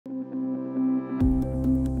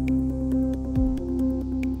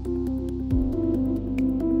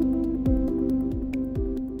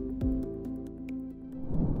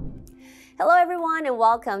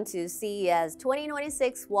welcome to CES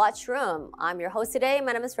 2026 Watchroom. I'm your host today.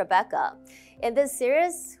 My name is Rebecca. In this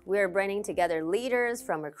series, we're bringing together leaders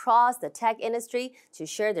from across the tech industry to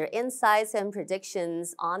share their insights and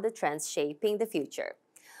predictions on the trends shaping the future.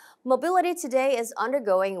 Mobility today is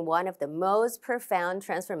undergoing one of the most profound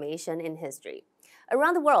transformations in history.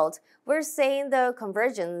 Around the world, we're seeing the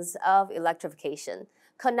convergence of electrification,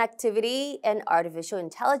 connectivity, and artificial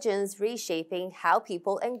intelligence reshaping how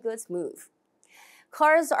people and goods move.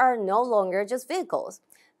 Cars are no longer just vehicles.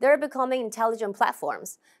 They're becoming intelligent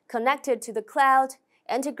platforms, connected to the cloud,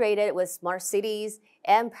 integrated with smart cities,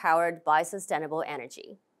 and powered by sustainable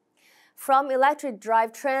energy. From electric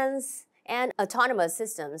drivetrains and autonomous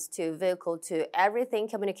systems to vehicle-to-everything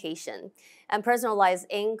communication and personalized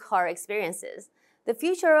in-car experiences, the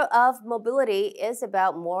future of mobility is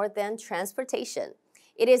about more than transportation.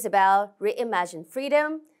 It is about reimagined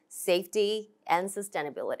freedom, safety, and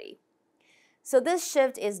sustainability. So this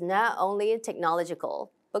shift is not only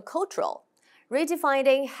technological, but cultural,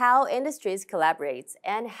 redefining how industries collaborate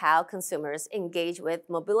and how consumers engage with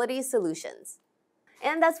mobility solutions.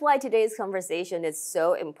 And that's why today's conversation is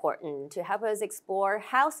so important to help us explore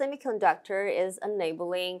how semiconductor is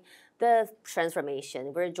enabling the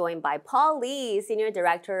transformation. We're joined by Paul Lee, Senior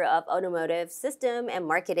Director of Automotive System and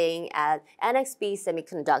Marketing at NXP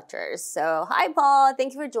Semiconductors. So hi, Paul.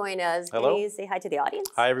 Thank you for joining us. Hello. Can you say hi to the audience?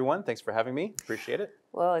 Hi, everyone. Thanks for having me. Appreciate it.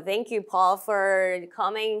 Well, thank you, Paul, for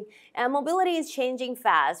coming. And mobility is changing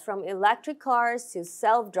fast, from electric cars to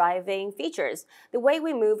self-driving features. The way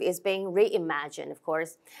we move is being reimagined, of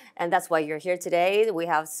course, and that's why you're here today. We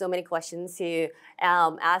have so many questions to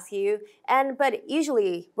ask you. But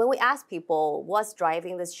usually, when we ask people what's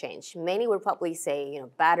driving this change, many would probably say,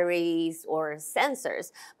 batteries or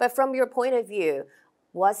sensors. But from your point of view,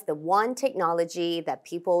 what's the one technology that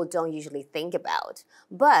people don't usually think about,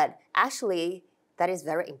 but actually that is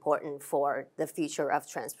very important for the future of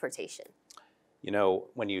transportation?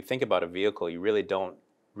 When you think about a vehicle, you really don't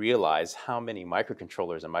realize how many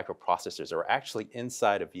microcontrollers and microprocessors are actually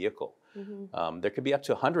inside a vehicle. There could be up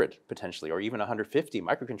to 100 potentially, or even 150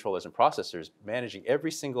 microcontrollers and processors managing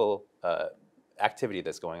every single activity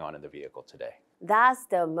that's going on in the vehicle today. That's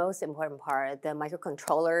the most important part, the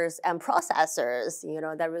microcontrollers and processors,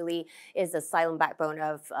 that really is the silent backbone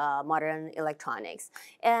of modern electronics.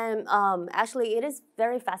 And actually, it is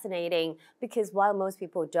very fascinating because while most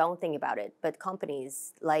people don't think about it, but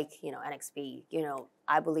companies like, NXP,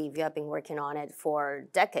 I believe you have been working on it for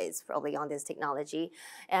decades, probably on this technology,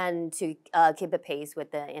 and to keep the pace with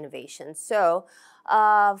the innovation. So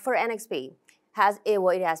for NXP,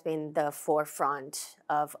 it has been the forefront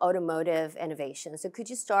of automotive innovation. So could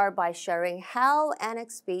you start by sharing how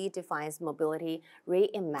NXP defines mobility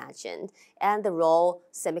reimagined and the role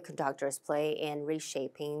semiconductors play in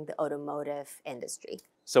reshaping the automotive industry?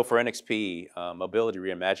 So for NXP, mobility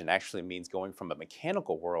reimagined actually means going from a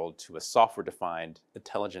mechanical world to a software-defined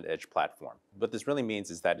intelligent edge platform. What this really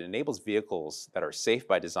means is that it enables vehicles that are safe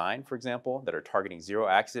by design, for example, that are targeting zero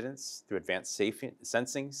accidents through advanced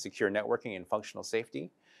sensing, secure networking, and functional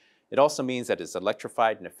safety. It also means that it's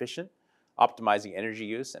electrified and efficient, optimizing energy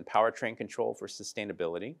use and powertrain control for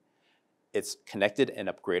sustainability. It's connected and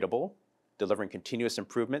upgradable, delivering continuous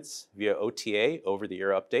improvements via OTA,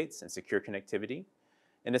 over-the-air updates, and secure connectivity.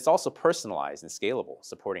 And it's also personalized and scalable,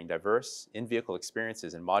 supporting diverse in-vehicle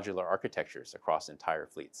experiences and modular architectures across entire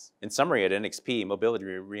fleets. In summary, at NXP, Mobility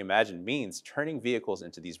Reimagined means turning vehicles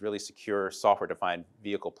into these really secure, software-defined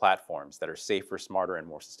vehicle platforms that are safer, smarter, and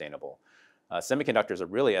more sustainable. Semiconductors are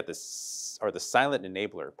really the silent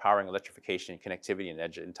enabler, powering electrification, connectivity, and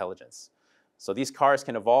edge intelligence. So these cars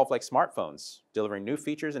can evolve like smartphones, delivering new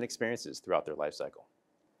features and experiences throughout their life cycle.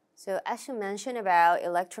 So as you mentioned about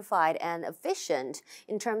electrified and efficient,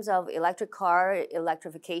 in terms of electric car,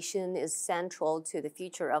 electrification is central to the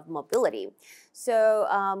future of mobility. So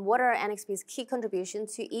what are NXP's key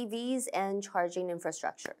contributions to EVs and charging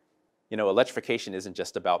infrastructure? Electrification isn't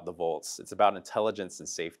just about the volts. It's about intelligence and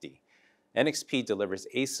safety. NXP delivers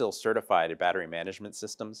ASIL certified battery management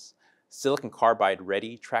systems, silicon carbide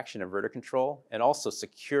ready traction inverter control, and also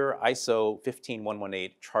secure ISO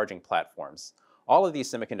 15118 charging platforms. All of these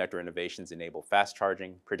semiconductor innovations enable fast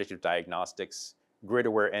charging, predictive diagnostics,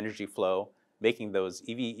 grid-aware energy flow, making those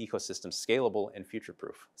EV ecosystems scalable and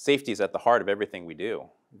future-proof. Safety is at the heart of everything we do.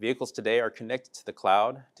 Vehicles today are connected to the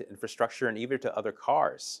cloud, to infrastructure, and even to other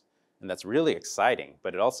cars. And that's really exciting,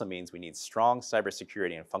 but it also means we need strong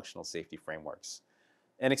cybersecurity and functional safety frameworks.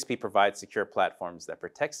 NXP provides secure platforms that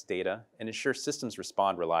protects data and ensures systems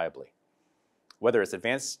respond reliably. Whether it's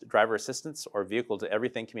advanced driver assistance or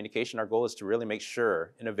vehicle-to-everything communication, our goal is to really make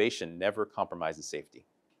sure innovation never compromises safety.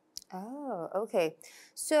 Oh, okay.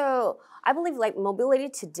 So I believe like mobility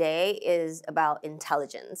today is about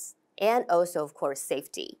intelligence and also, of course,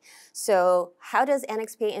 safety. So how does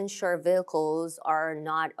NXP ensure vehicles are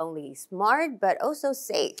not only smart but also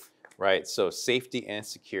safe? Right, so safety and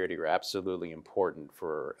security are absolutely important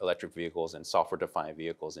for electric vehicles and software-defined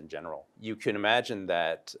vehicles in general. You can imagine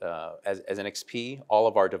that as NXP, all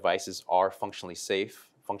of our devices are functionally safe,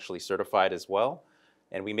 functionally certified as well,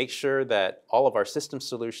 and we make sure that all of our system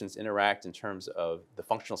solutions interact in terms of the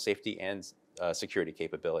functional safety and security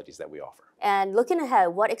capabilities that we offer. And looking ahead,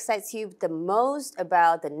 what excites you the most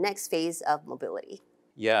about the next phase of mobility?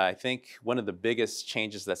 Yeah, I think one of the biggest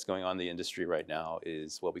changes that's going on in the industry right now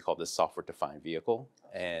is what we call the software-defined vehicle.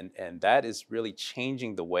 And that is really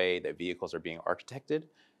changing the way that vehicles are being architected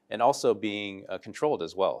and also being controlled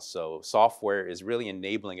as well. So software is really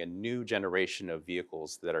enabling a new generation of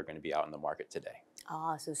vehicles that are going to be out in the market today.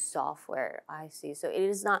 Ah, so software, I see. So it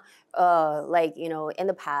is not like, in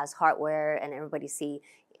the past, hardware and everybody see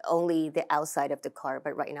only the outside of the car,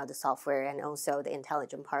 but right now the software and also the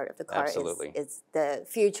intelligent part of the car Absolutely. is the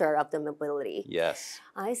future of the mobility. Yes.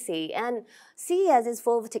 I see. And CES is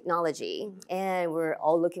full of technology, and we're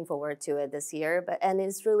all looking forward to it this year. And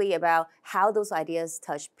it's really about how those ideas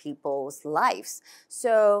touch people's lives.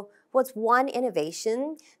 So, what's one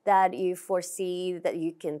innovation that you foresee that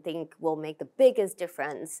you can think will make the biggest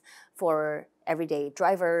difference for everyday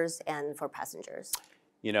drivers and for passengers?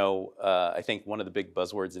 I think one of the big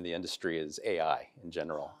buzzwords in the industry is AI in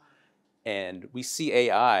general. And we see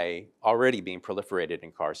AI already being proliferated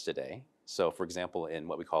in cars today. So for example, in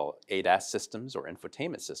what we call ADAS systems or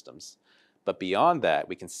infotainment systems. But beyond that,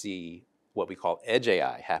 we can see what we call edge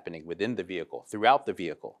AI happening within the vehicle, throughout the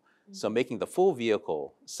vehicle. So making the full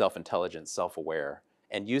vehicle self-intelligent, self-aware,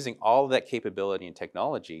 and using all of that capability and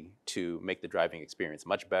technology to make the driving experience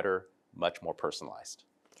much better, much more personalized.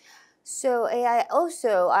 So AI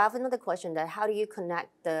also, I have another question that how do you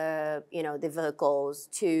connect the vehicles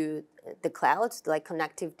to the clouds, like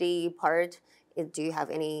connectivity part? Do you have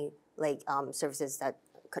any services that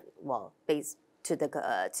based to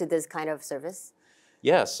this kind of service?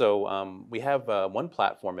 Yeah, so we have one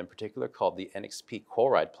platform in particular called the NXP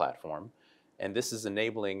CoreRide platform, and this is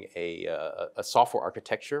enabling a software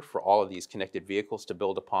architecture for all of these connected vehicles to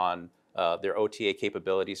build upon their OTA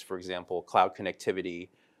capabilities, for example, cloud connectivity,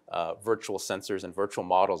 virtual sensors and virtual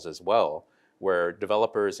models as well, where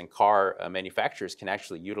developers and car manufacturers can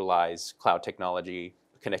actually utilize cloud technology,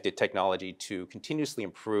 connected technology to continuously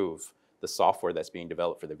improve the software that's being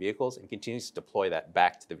developed for the vehicles and continues to deploy that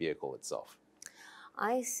back to the vehicle itself.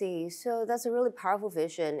 I see. So that's a really powerful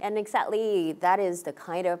vision. And exactly that is the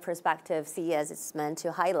kind of perspective CES is meant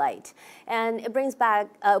to highlight. And it brings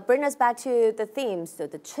us back to the themes, so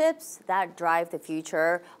the chips that drive the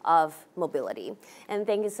future of mobility. And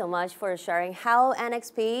thank you so much for sharing how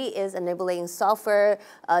NXP is enabling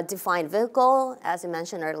software-defined vehicle, as you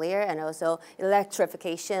mentioned earlier, and also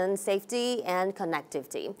electrification, safety, and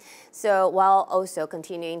connectivity. So while also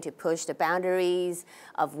continuing to push the boundaries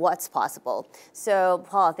of what's possible. So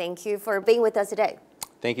Paul, thank you for being with us today.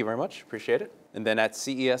 Thank you very much. Appreciate it. And then at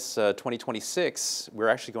CES 2026, we're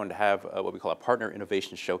actually going to have what we call a Partner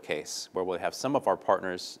Innovation Showcase, where we'll have some of our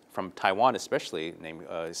partners from Taiwan especially,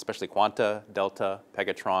 especially Quanta, Delta,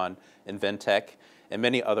 Pegatron, Inventec, and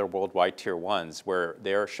many other worldwide Tier 1s, where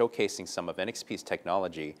they're showcasing some of NXP's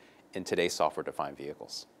technology in today's software-defined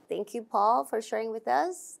vehicles. Thank you, Paul, for sharing with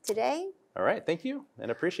us today. All right, thank you,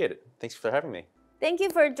 and appreciate it. Thanks for having me. Thank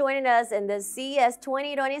you for joining us in the CES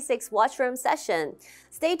 2026 Watchroom session.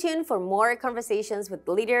 Stay tuned for more conversations with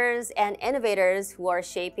leaders and innovators who are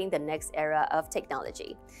shaping the next era of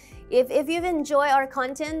technology. If you've enjoyed our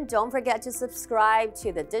content, don't forget to subscribe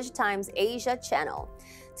to the DIGITIMES Asia channel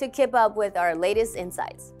to keep up with our latest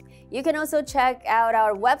insights. You can also check out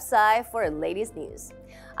our website for latest news.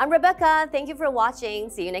 I'm Rebecca. Thank you for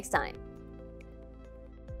watching. See you next time.